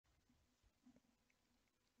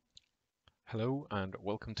Hello and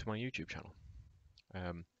welcome to my YouTube channel.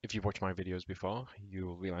 If you've watched my videos before,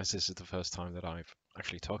 you'll realize this is the first time that I've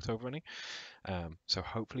actually talked over any. So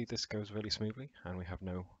hopefully this goes really smoothly and we have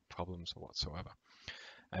no problems whatsoever.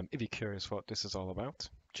 If you're curious what this is all about,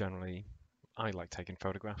 generally I like taking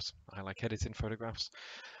photographs, I like editing photographs,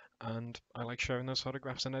 and I like sharing those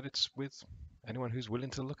photographs and edits with anyone who's willing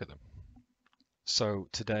to look at them. So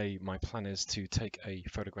today my plan is to take a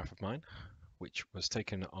photograph of mine, which was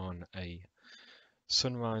taken on a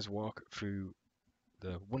sunrise walk through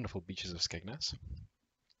the wonderful beaches of Skegness.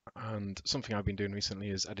 And something I've been doing recently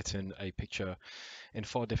is editing a picture in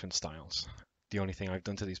 4 different styles. The only thing I've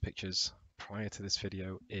done to these pictures prior to this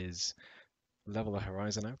video is level the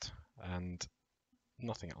horizon out and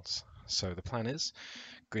nothing else. So the plan is,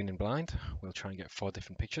 green and blind, we'll try and get 4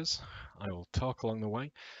 different pictures. I will talk along the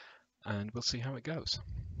way and we'll see how it goes.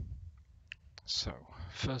 So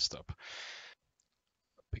first up,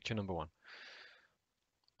 picture number 1.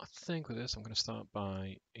 I think with this I'm going to start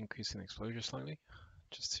by increasing the exposure slightly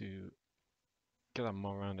just to get that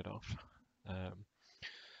more rounded off. And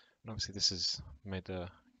obviously this has made the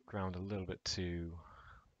ground a little bit too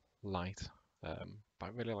light, but I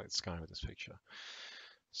really like the sky with this picture.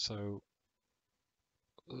 So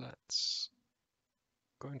let's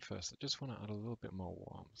go in first. I just want to add a little bit more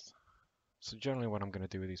warmth. So generally what I'm going to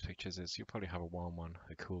do with these pictures is you'll probably have a warm one,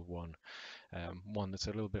 a cool one, one that's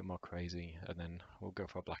a little bit more crazy, and then we'll go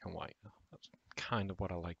for a black and white. That's kind of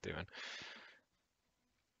what I like doing.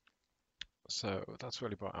 So that's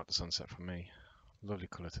really brought out the sunset for me. Lovely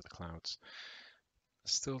colour to the clouds. I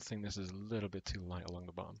still think this is a little bit too light along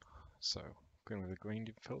the bottom. So going with a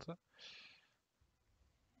green filter.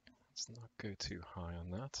 Let's not go too high on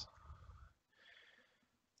that.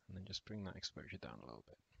 And then just bring that exposure down a little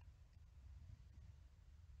bit.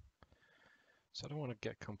 So I don't want to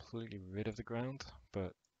get completely rid of the ground,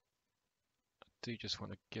 but I do just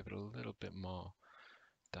want to give it a little bit more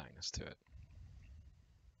darkness to it.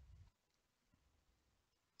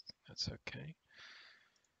 That's okay.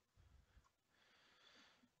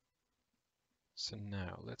 So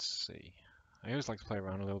now let's see. I always like to play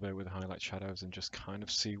around a little bit with highlight shadows and just kind of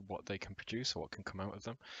see what they can produce or what can come out of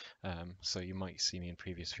them. So you might see me in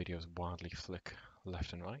previous videos wildly flick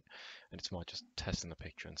left and right, and it's more just testing the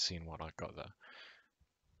picture and seeing what I got there.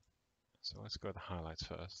 So let's go with the highlights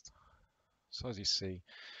first. So as you see,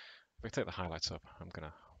 if I take the highlights up, I'm going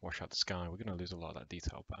to wash out the sky. We're going to lose a lot of that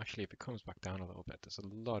detail, but actually if it comes back down a little bit, there's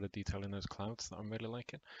a lot of detail in those clouds that I'm really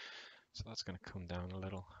liking. So that's going to come down a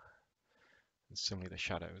little. And similarly the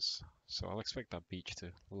shadows. So I'll expect that beach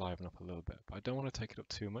to liven up a little bit, but I don't want to take it up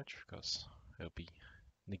too much because it'll be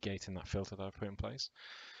negating that filter that I've put in place.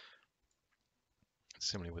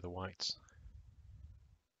 Similarly with the whites.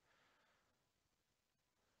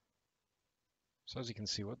 So as you can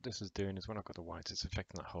see, what this is doing is when I've got the whites, it's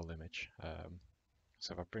affecting that whole image.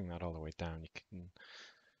 So if I bring that all the way down, you can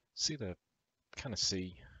see the kind of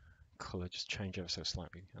sea color just change ever so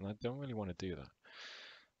slightly, and I don't really want to do that.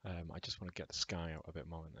 I just want to get the sky out a bit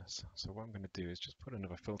more in this. So what I'm going to do is just put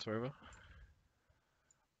another filter over.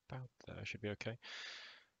 About there should be okay.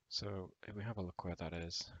 So if we have a look where that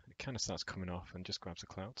is, it kind of starts coming off and just grabs the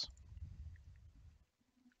clouds.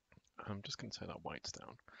 I'm just going to take that whites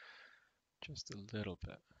down just a little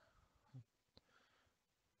bit.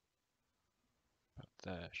 About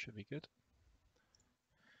there should be good.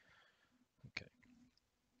 Okay.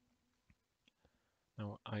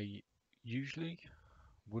 Now I usually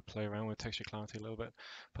would play around with texture clarity a little bit,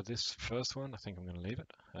 but this first one I think I'm going to leave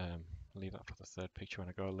it. Leave that for the third picture when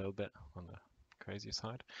I go a little bit on the crazier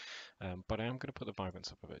side. But I am going to put the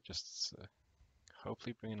vibrance up a bit, just to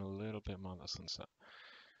hopefully bring in a little bit more of that sunset.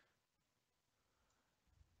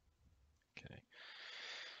 Okay.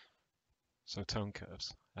 So tone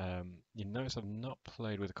curves. You notice I've not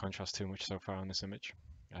played with the contrast too much so far on this image.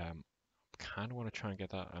 Kind of want to try and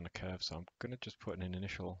get that on a curve, so I'm going to just put in an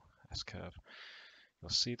initial S curve. You'll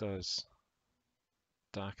see those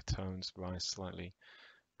dark tones rise slightly,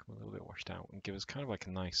 come a little bit washed out, and give us kind of like a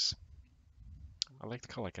nice, I like to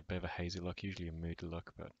call it like a bit of a hazy look, usually a moody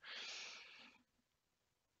look, but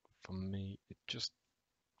for me it just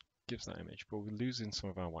gives that image. But we're losing some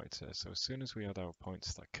of our whites here, so as soon as we add our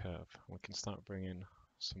points to that curve, we can start bringing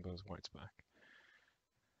some of those whites back.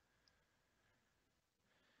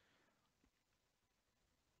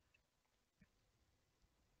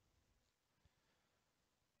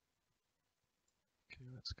 Okay,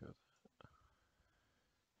 let's go.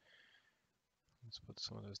 Let's put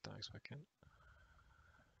some of those darks back in.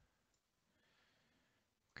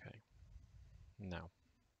 Okay. Now,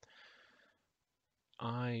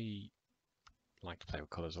 I like to play with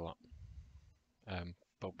colors a lot.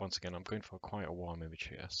 but once again, I'm going for quite a warm image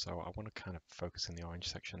here, so I want to kind of focus in the orange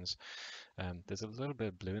sections. There's a little bit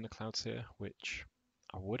of blue in the clouds here, which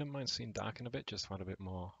I wouldn't mind seeing darken a bit, just to add a bit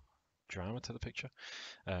more drama to the picture.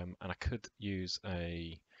 And I could use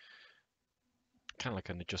a kind of like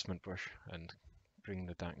an adjustment brush and bring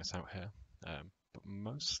the darkness out here. But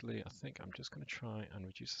mostly, I think I'm just going to try and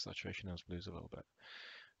reduce the saturation of those blues a little bit.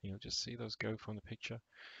 You'll just see those go from the picture.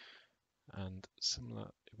 And similar,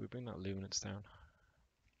 if we bring that luminance down,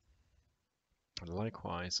 and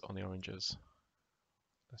likewise on the oranges,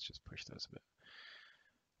 let's just push those a bit.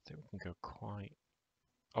 I think we can go quite,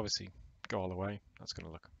 obviously, go all the way. That's going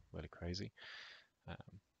to look really crazy.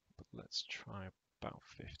 But let's try about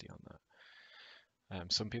 50 on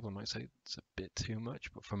that. Some people might say it's a bit too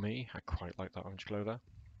much, but for me, I quite like that orange glow there.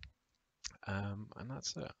 And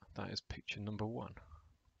that's it. That is picture number 1.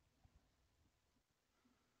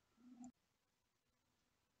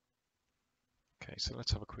 Okay, so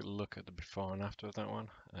let's have a quick look at the before and after of that one.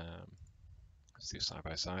 Let's do side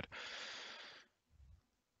by side.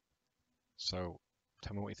 So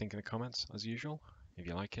tell me what you think in the comments, as usual. If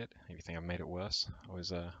you like it, if you think I've made it worse,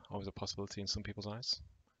 always a possibility in some people's eyes.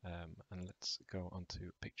 And let's go on to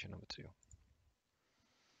picture number 2.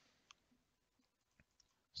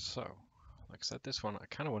 So, like I said, this one I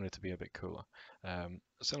kind of wanted it to be a bit cooler.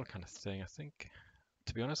 Similar kind of thing. I think,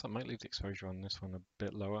 to be honest, I might leave the exposure on this one a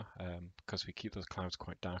bit lower because we keep those clouds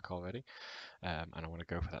quite dark already, and I want to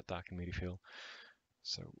go for that dark and moody feel.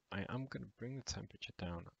 So I am going to bring the temperature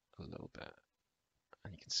down a little bit,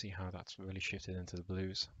 and you can see how that's really shifted into the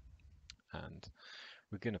blues. And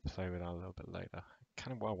we're going to play with that a little bit later.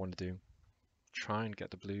 Kind of what I want to do, try and get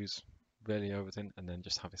the blues really everything, and then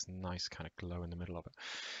just have this nice kind of glow in the middle of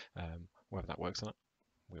it. Whether that works or not,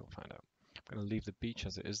 we'll find out. I'm going to leave the beach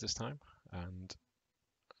as it is this time, and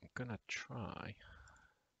I'm going to try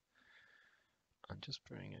and just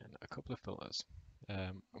bring in a couple of filters.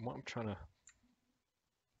 And what I'm trying to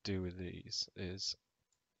do with these is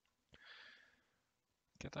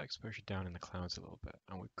get that exposure down in the clouds a little bit,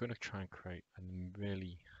 and we're going to try and create a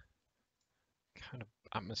really kind of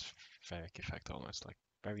atmospheric effect, almost like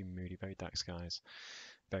very moody, very dark skies,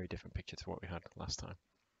 very different picture to what we had last time.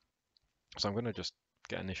 So I'm going to just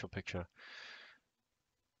get an initial picture,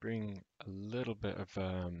 bring a little bit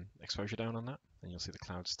of exposure down on that, and you'll see the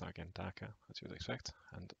clouds start getting darker, as you would expect,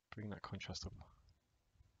 and bring that contrast up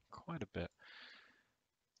quite a bit.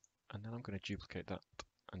 And then I'm going to duplicate that,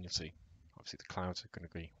 and you'll see, obviously the clouds are going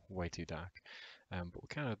to be way too dark, but we're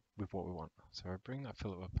kind of with what we want. So I bring that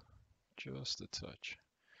filter up just a touch,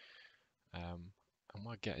 and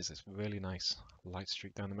what I get is this really nice light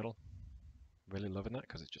streak down the middle. Really loving that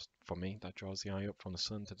because it just, for me, that draws the eye up from the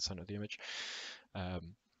sun to the center of the image.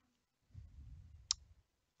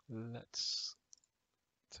 Let's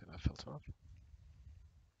take that filter off.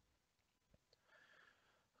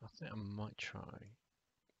 I think I might try.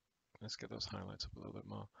 Let's get those highlights up a little bit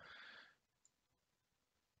more.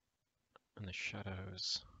 And the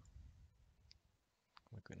shadows,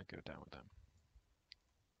 we're going to go down with them.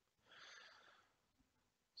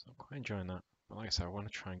 So I'm quite enjoying that. But like I said, I want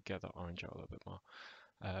to try and get that orange out a little bit more.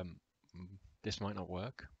 This might not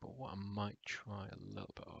work, but what I might try a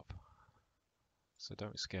little bit of. So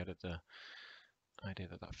don't be scared of the idea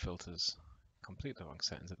that that filter's completely the wrong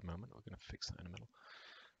settings at the moment. We're going to fix that in a minute.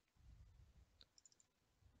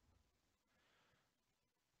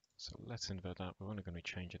 So let's invert that. We're only going to be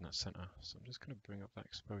changing that center. So I'm just going to bring up that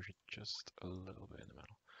exposure just a little bit in the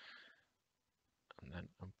middle. And then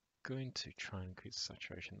I'm going to try and increase the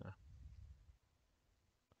saturation there.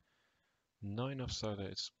 Not enough so that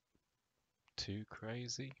it's too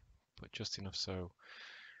crazy, but just enough so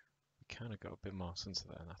we kind of got a bit more sense of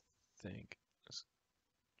that. And I think let's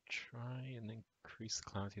try and increase the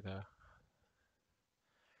clarity there.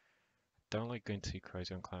 Don't like going too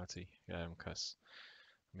crazy on clarity because,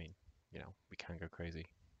 I mean, you know, we can go crazy,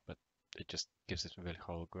 but it just gives this really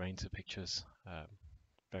whole grain to pictures,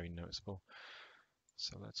 very noticeable.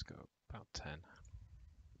 So let's go about 10.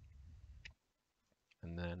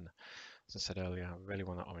 And then, as I said earlier, I really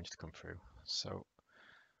want that orange to come through. So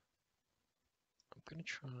I'm going to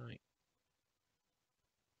try,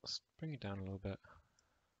 let's bring it down a little bit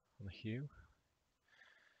on the hue,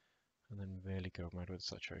 and then really go mad with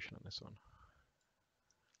saturation on this one.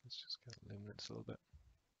 Let's just get luminance a little bit.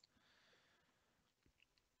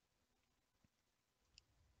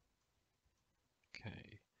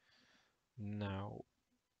 Okay, now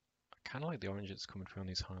I kind of like the orange that's coming through on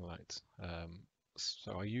these highlights.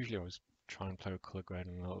 So I usually always try and play with color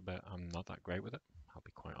grading a little bit. I'm not that great with it, I'll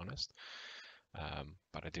be quite honest.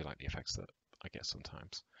 But I do like the effects that I get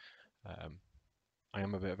sometimes. I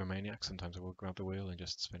am a bit of a maniac. Sometimes I will grab the wheel and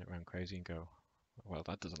just spin it around crazy and go, well,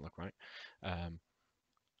 that doesn't look right. Um,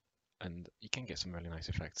 and you can get some really nice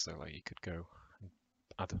effects. So like you could go and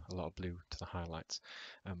add a lot of blue to the highlights.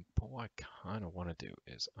 But what I kind of want to do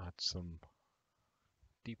is add some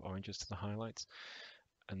deep oranges to the highlights.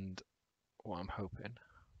 And what I'm hoping,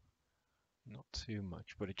 not too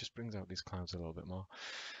much, but it just brings out these clouds a little bit more.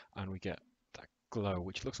 And we get that glow,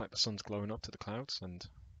 which looks like the sun's glowing up to the clouds and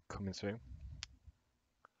coming through.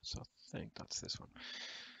 So I think that's this one.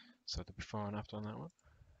 So the before and after on that one.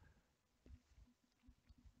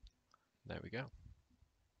 There we go.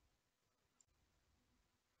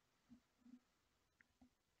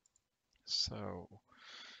 So,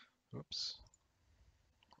 oops,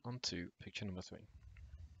 on to picture number 3.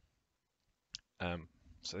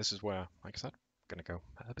 So this is where, like I said, I'm gonna go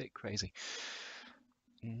a bit crazy.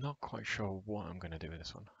 Not quite sure what I'm gonna do with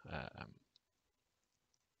this one.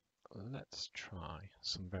 Let's try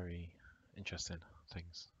some very interesting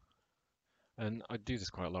things. And I do this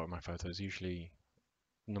quite a lot with my photos. Usually,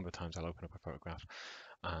 a number of times I'll open up a photograph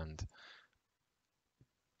and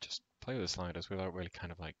just play with the sliders without really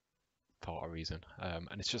kind of like thought or reason.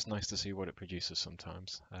 And it's just nice to see what it produces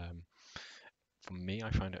sometimes. For me,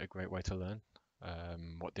 I find it a great way to learn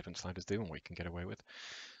what different sliders do and what you can get away with.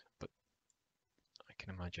 But I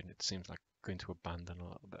can imagine it seems like going to abandon a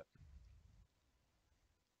little bit.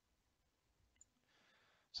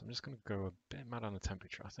 So I'm just going to go a bit mad on the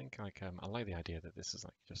temperature. I think like I like the idea that this is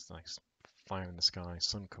like just nice fire in the sky,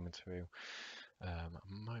 sun coming through. I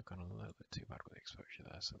might have gone a little bit too bad with the exposure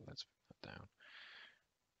there, so let's put that down.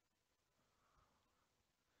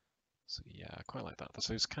 So yeah, I quite like that.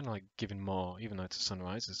 So it's kind of like giving more, even though it's a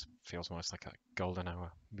sunrise, it feels almost like a golden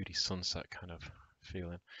hour, moody sunset kind of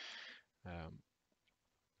feeling. Um,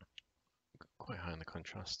 quite high in the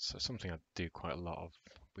contrast. So something I do quite a lot of,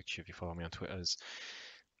 which if you follow me on Twitter, is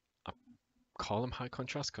I call them high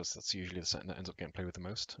contrast because that's usually the setting that ends up getting played with the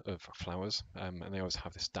most of flowers, and they always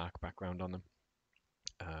have this dark background on them.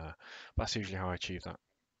 That's usually how I achieve that.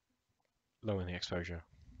 Lowering the exposure,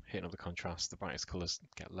 hitting up the contrast, the brightest colours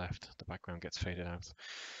get left, the background gets faded out.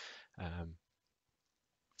 Um,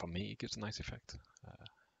 for me, it gives a nice effect.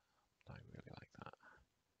 I really like that.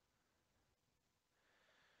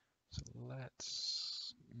 So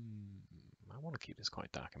let's. I want to keep this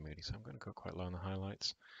quite dark and moody, so I'm going to go quite low on the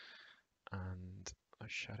highlights and the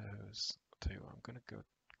shadows too. I'm going to go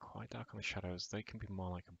quite dark on the shadows. They can be more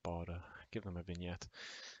like a border. Give them a vignette.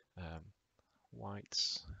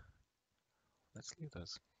 Whites. Let's leave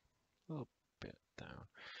those a little bit down.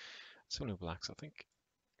 Similar blacks. I think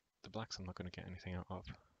the blacks I'm not going to get anything out of.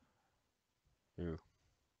 Ooh,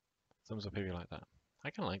 thumbs up if you like that. I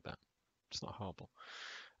kind of like that. It's not horrible.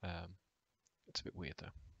 It's a bit weird though.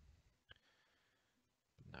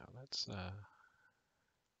 But no, let's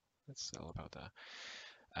settle about that.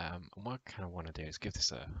 And what I kind of want to do is give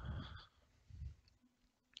this a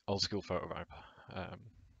old school photo vibe.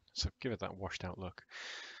 So give it that washed out look,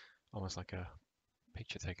 almost like a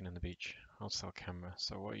picture taken in the beach, old style camera.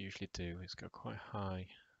 So what I usually do is go quite high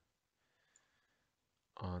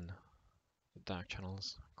on the dark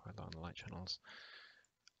channels, quite low on the light channels.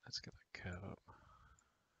 Let's get that curve up.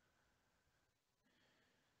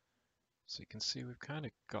 So you can see we've kind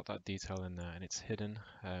of got that detail in there and it's hidden,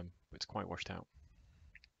 but it's quite washed out.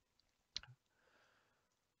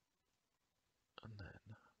 And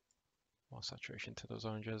then more saturation to those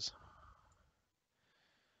oranges.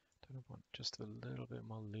 Don't I want just a little bit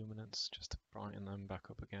more luminance just to brighten them back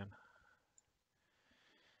up again.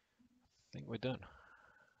 I think we're done.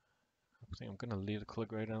 I think I'm going to leave the color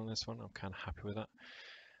grade on this one. I'm kind of happy with that.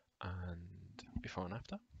 And before and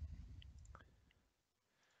after.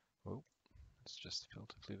 Oh, let's just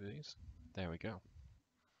filter through these. There we go.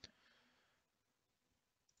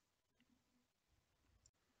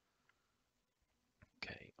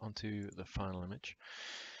 Okay, onto the final image.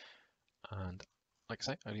 And like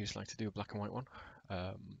I say, I usually like to do a black and white one.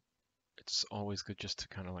 It's always good just to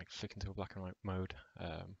kind of like flick into a black and white mode.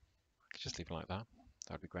 Just leave it like that.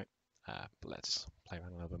 That would be great. But let's play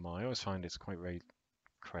around a little bit more. I always find it's quite very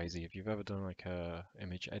crazy. If you've ever done like a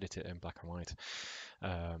image, edit it in black and white,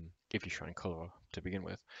 if you're showing color to begin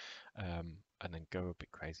with, and then go a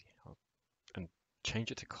bit crazy and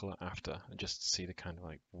change it to color after, and just see the kind of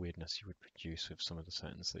like weirdness you would produce with some of the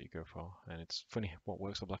settings that you go for. And it's funny what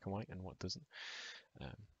works for black and white and what doesn't.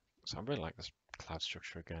 So I really like this cloud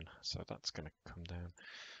structure again. So that's going to come down.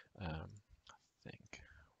 I think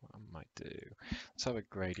what I might do, let's have a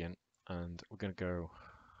gradient, and we're going to go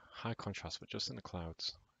high contrast, but just in the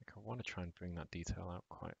clouds. Like I want to try and bring that detail out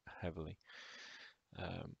quite heavily.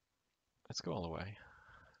 Let's go all the way,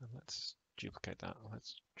 and let's duplicate that.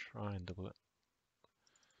 Let's try and double it.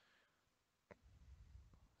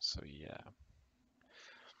 So yeah.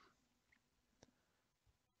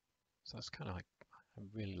 So that's kind of like, I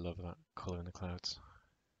really love that color in the clouds.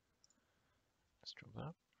 Let's drop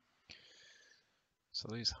that. So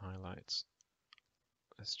these highlights,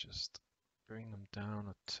 let's just bring them down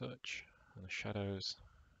a touch, and the shadows.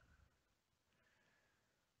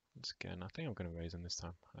 Once again, I think I'm going to raise them this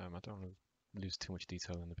time. I don't want to lose too much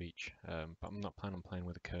detail in the beach, but I'm not planning on playing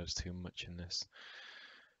with the curves too much in this.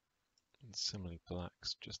 And similarly,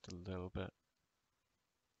 blacks just a little bit.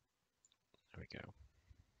 There we go.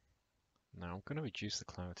 Now I'm going to reduce the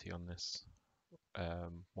clarity on this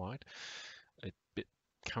wide. A bit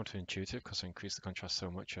counterintuitive because I increased the contrast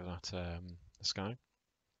so much of that the sky,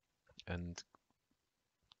 and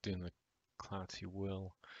doing the clarity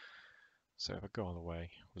will. So if I go all the way,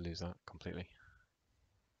 we'll lose that completely.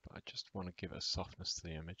 But I just want to give a softness to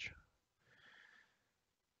the image.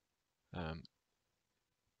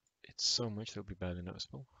 It's so much that it'll be barely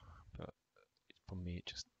noticeable, but for me it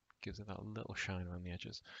just gives it that little shine around the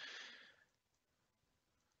edges.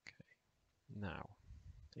 Okay, now,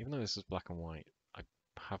 even though this is black and white, I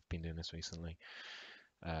have been doing this recently,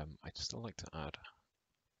 I'd still like to add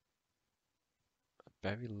a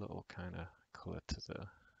very little kind of colour to the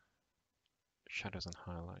shadows and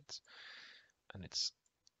highlights, and it's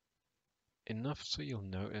enough so you'll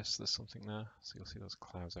notice there's something there, so you'll see those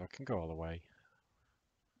clouds there. I can go all the way.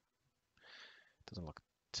 It doesn't look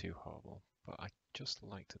too horrible, but I just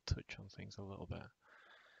like to touch on things a little bit.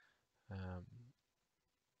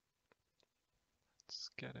 Let's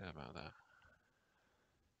get it about there.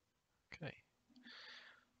 Okay,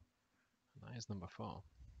 and that is number 4.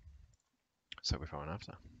 So before and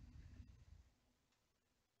after.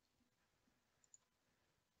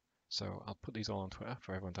 So I'll put these all on Twitter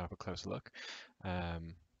for everyone to have a closer look.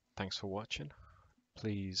 Thanks for watching.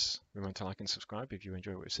 Please remember to like and subscribe if you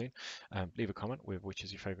enjoy what you've seen. Leave a comment with which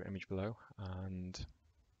is your favourite image below, and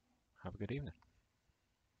have a good evening.